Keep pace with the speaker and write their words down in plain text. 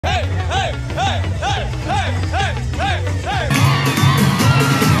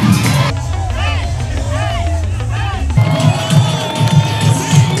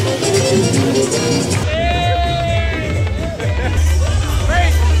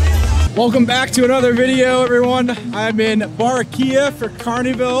Welcome back to another video, everyone. I'm in Barranquilla for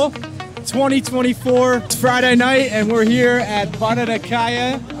Carnaval 2024. It's Friday night and we're here at Baila La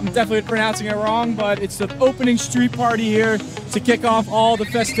Calle. I'm definitely pronouncing it wrong, but it's the opening street party here to kick off all the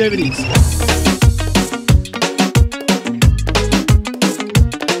festivities.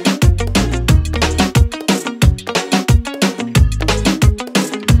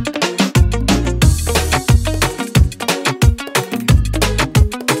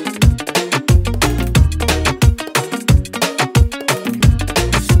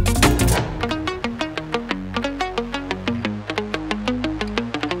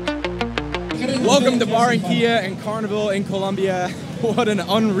 Welcome to Barranquilla and Carnival in Colombia. What an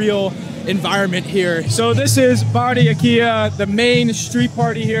unreal environment here. So this is Barranquilla, the main street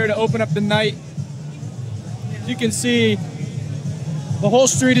party here to open up the night. As you can see, the whole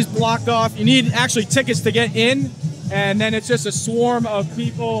street is blocked off. You need actually tickets to get in, and then it's just a swarm of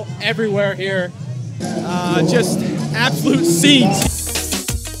people everywhere here. Just absolute scenes.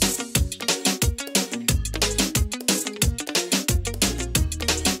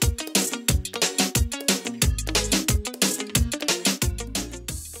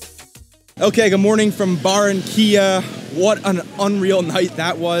 Okay, good morning from Barranquilla. What an unreal night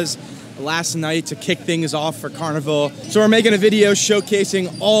that was last night to kick things off for Carnival. So we're making a video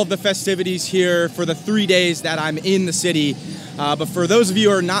showcasing all of the festivities here for the 3 days that I'm in the city. But for those of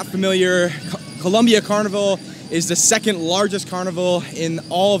you who are not familiar, Colombia Carnival is the second largest carnival in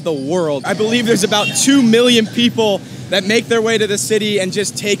all of the world. I believe there's about 2 million people that make their way to the city and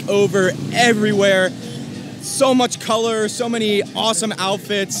just take over everywhere. So much color, so many awesome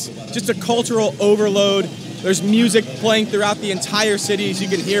outfits, just a cultural overload. There's music playing throughout the entire city, as you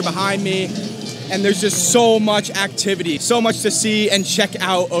can hear behind me. And there's just so much activity, so much to see and check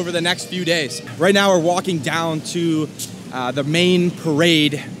out over the next few days. Right now we're walking down to the main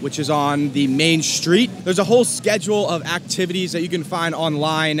parade, which is on the main street. There's a whole schedule of activities that you can find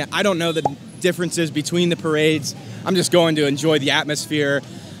online. I don't know the differences between the parades. I'm just going to enjoy the atmosphere.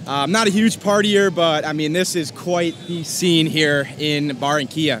 I'm not a huge partier, but I mean, this is quite the scene here in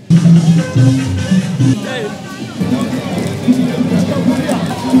Barranquilla.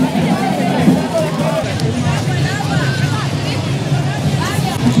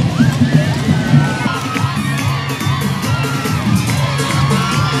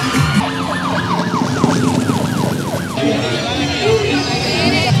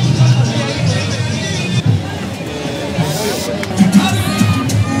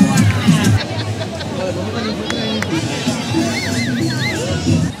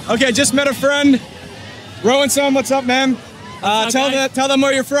 Okay, just met a friend. Rowan-son, what's up, man? Tell them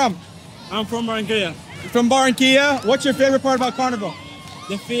where you're from. I'm from Barranquilla. From Barranquilla? What's your favorite part about Carnival?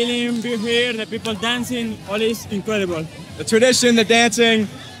 The feeling, being here, the people dancing, all is incredible. The tradition, the dancing.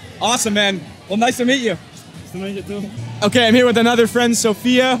 Awesome, man. Well, nice to meet you. Nice to meet you too. Okay, I'm here with another friend,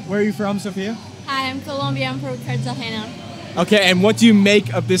 Sophia. Where are you from, Sophia? Hi, I'm Colombian from Cartagena. Okay, and what do you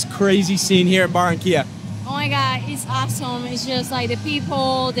make of this crazy scene here in Barranquilla? Oh my God, it's awesome. It's just like the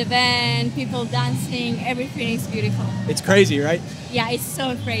people, the band, people dancing, everything is beautiful. It's crazy, right? Yeah, it's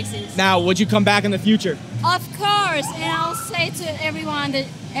so crazy. Now, would you come back in the future? Of course, and I'll say to everyone that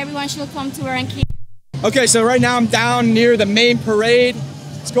everyone should come to Barranquilla. Okay, so right now I'm down near the main parade.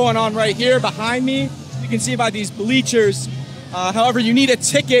 It's going on right here behind me. You can see by these bleachers. However, you need a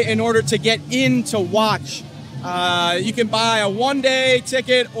ticket in order to get in to watch. You can buy a one-day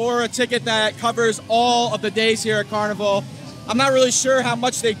ticket or a ticket that covers all of the days here at Carnival. I'm not really sure how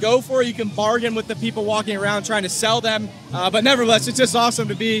much they go for. You can bargain with the people walking around trying to sell them. But nevertheless, it's just awesome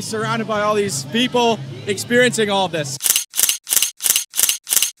to be surrounded by all these people experiencing all of this.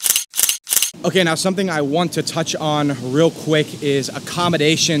 Okay, now something I want to touch on real quick is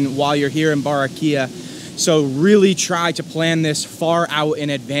accommodation while you're here in Barranquilla. So really try to plan this far out in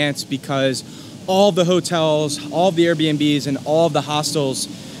advance because all the hotels, all the Airbnbs, and all of the hostels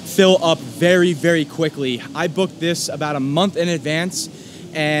fill up very, very quickly. I booked this about a month in advance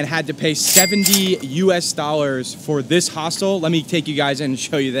and had to pay $70 US for this hostel. Let me take you guys in and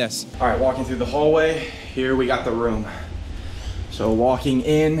show you this. All right, walking through the hallway, here we got the room. So walking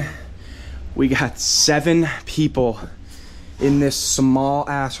in, we got 7 people in this small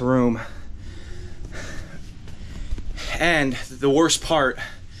ass room. And the worst part,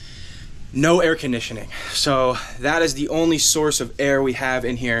 no air conditioning. So that is the only source of air we have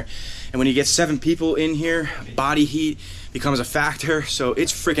in here. And when you get 7 people in here, body heat becomes a factor. So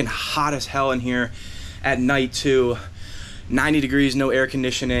it's freaking hot as hell in here at night too. 90 degrees, no air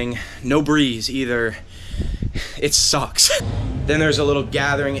conditioning, no breeze either. It sucks. Then there's a little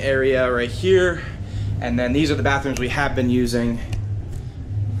gathering area right here. And then these are the bathrooms we have been using.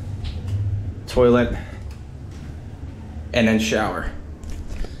 toilet, and then shower.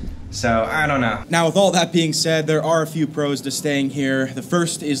 So I don't know. Now with all that being said, there are a few pros to staying here. The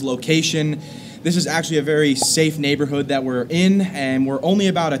first is location. This is actually a very safe neighborhood that we're in, and we're only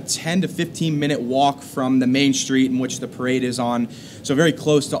about a 10 to 15 minute walk from the main street in which the parade is on. So very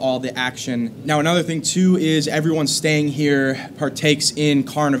close to all the action. Now another thing too is everyone staying here partakes in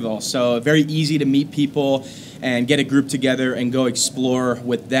Carnival. So very easy to meet people and get a group together and go explore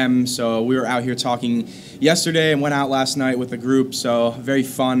with them. So we were out here talking yesterday and went out last night with a group. So very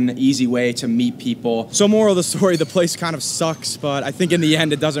fun, easy way to meet people. So moral of the story, the place kind of sucks, but I think in the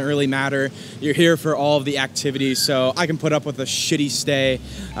end it doesn't really matter. You're here for all of the activities, so I can put up with a shitty stay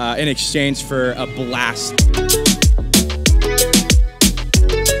in exchange for a blast.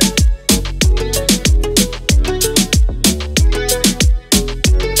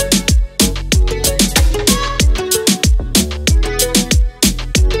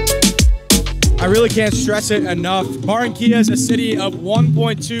 I really can't stress it enough. Barranquilla is a city of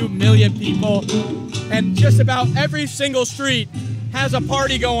 1.2 million people, and just about every single street has a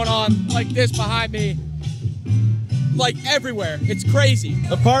party going on like this behind me. Like everywhere. It's crazy.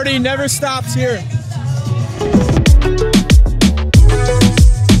 The party never stops here.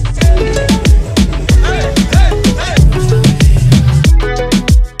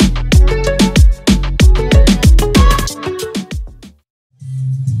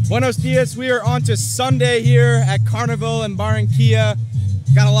 Buenos dias, we are on to Sunday here at Carnaval in Barranquilla.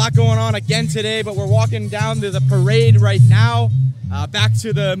 Got a lot going on again today, but we're walking down to the parade right now. Back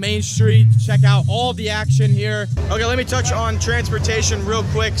to the main street, check out all the action here. Okay, let me touch on transportation real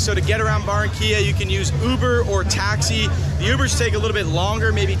quick. So to get around Barranquilla, you can use Uber or taxi. The Ubers take a little bit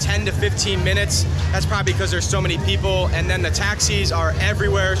longer, maybe 10 to 15 minutes. That's probably because there's so many people. And then the taxis are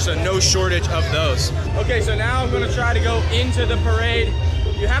everywhere, so no shortage of those. Okay, so now I'm gonna try to go into the parade.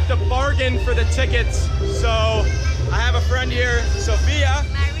 You have to bargain for the tickets. So I have a friend here, Sophia.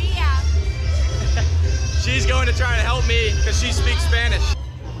 Maria. She's going to try to help me because she speaks Spanish.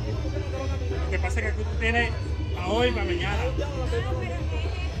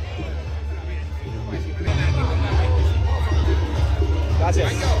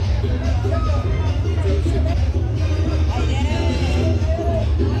 Gracias.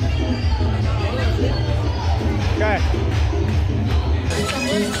 Okay.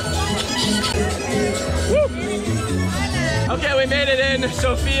 Woo. Okay, we made it in.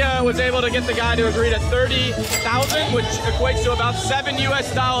 Sophia was able to get the guy to agree to $30,000, which equates to about $7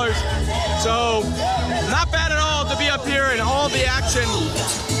 US. So, not bad at all to be up here in all the action.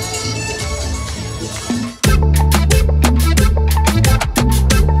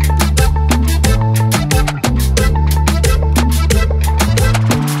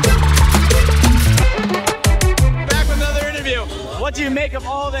 Back with another interview. What do you make of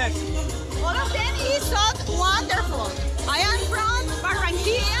all this? All of them is so wonderful. I am from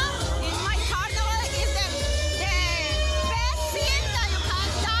Barranquilla, and my carnival is the best thing that you can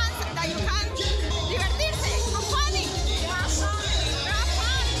dance, that you can divertirse, have funny. Have fun.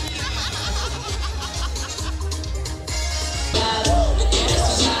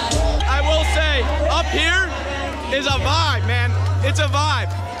 I will say, up here is a vibe, man. It's a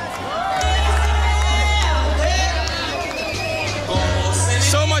vibe.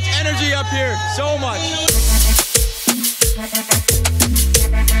 So much energy up here, so much.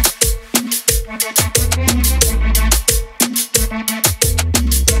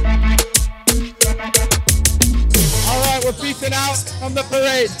 All right, we're peacing out from the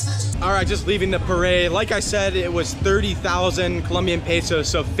parade. All right, just leaving the parade. Like I said, it was 30,000 Colombian pesos,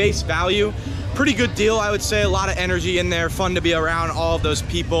 so face value. Pretty good deal, I would say. A lot of energy in there, fun to be around all of those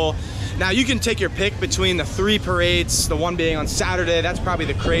people. Now you can take your pick between the 3 parades, the one being on Saturday, that's probably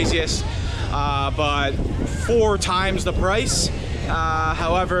the craziest, but 4 times the price.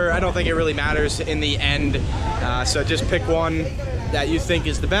 However, I don't think it really matters in the end. So just pick one that you think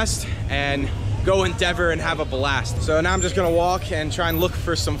is the best and go endeavor and have a blast. So now I'm just gonna walk and try and look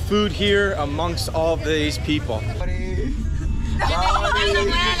for some food here amongst all of these people.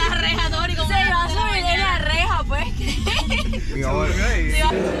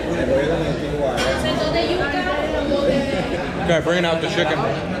 Okay, bringing out the chicken.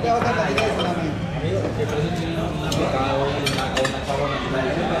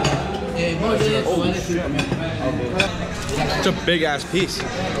 It's a big ass piece.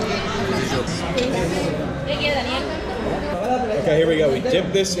 Okay, here we go. We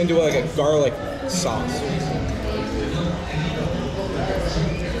dip this into like a garlic sauce.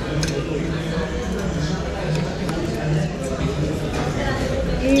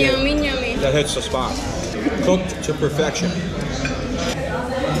 Yummy, yummy. That hits the spot. Cooked to perfection.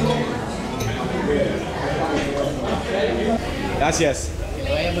 Gracias.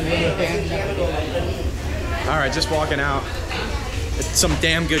 All right, just walking out. It's some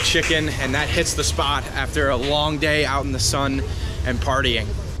damn good chicken, and that hits the spot after a long day out in the sun and partying.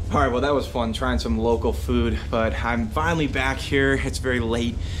 All right, well, that was fun trying some local food, but I'm finally back here. It's very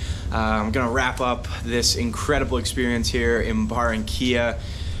late. I'm gonna wrap up this incredible experience here in Barranquilla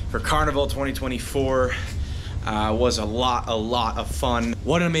for Carnival 2024. Was a lot of fun.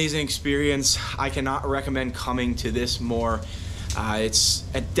 What an amazing experience. I cannot recommend coming to this more. It's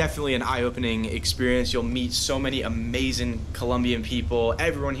definitely an eye-opening experience. You'll meet so many amazing Colombian people.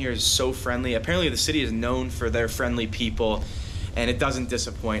 Everyone here is so friendly. Apparently the city is known for their friendly people, and it doesn't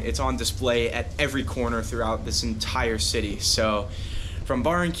disappoint. It's on display at every corner throughout this entire city. So from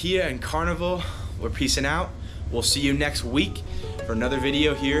Barranquilla and Carnival, we're peacing out. We'll see you next week for another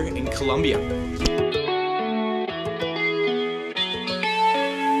video here in Colombia.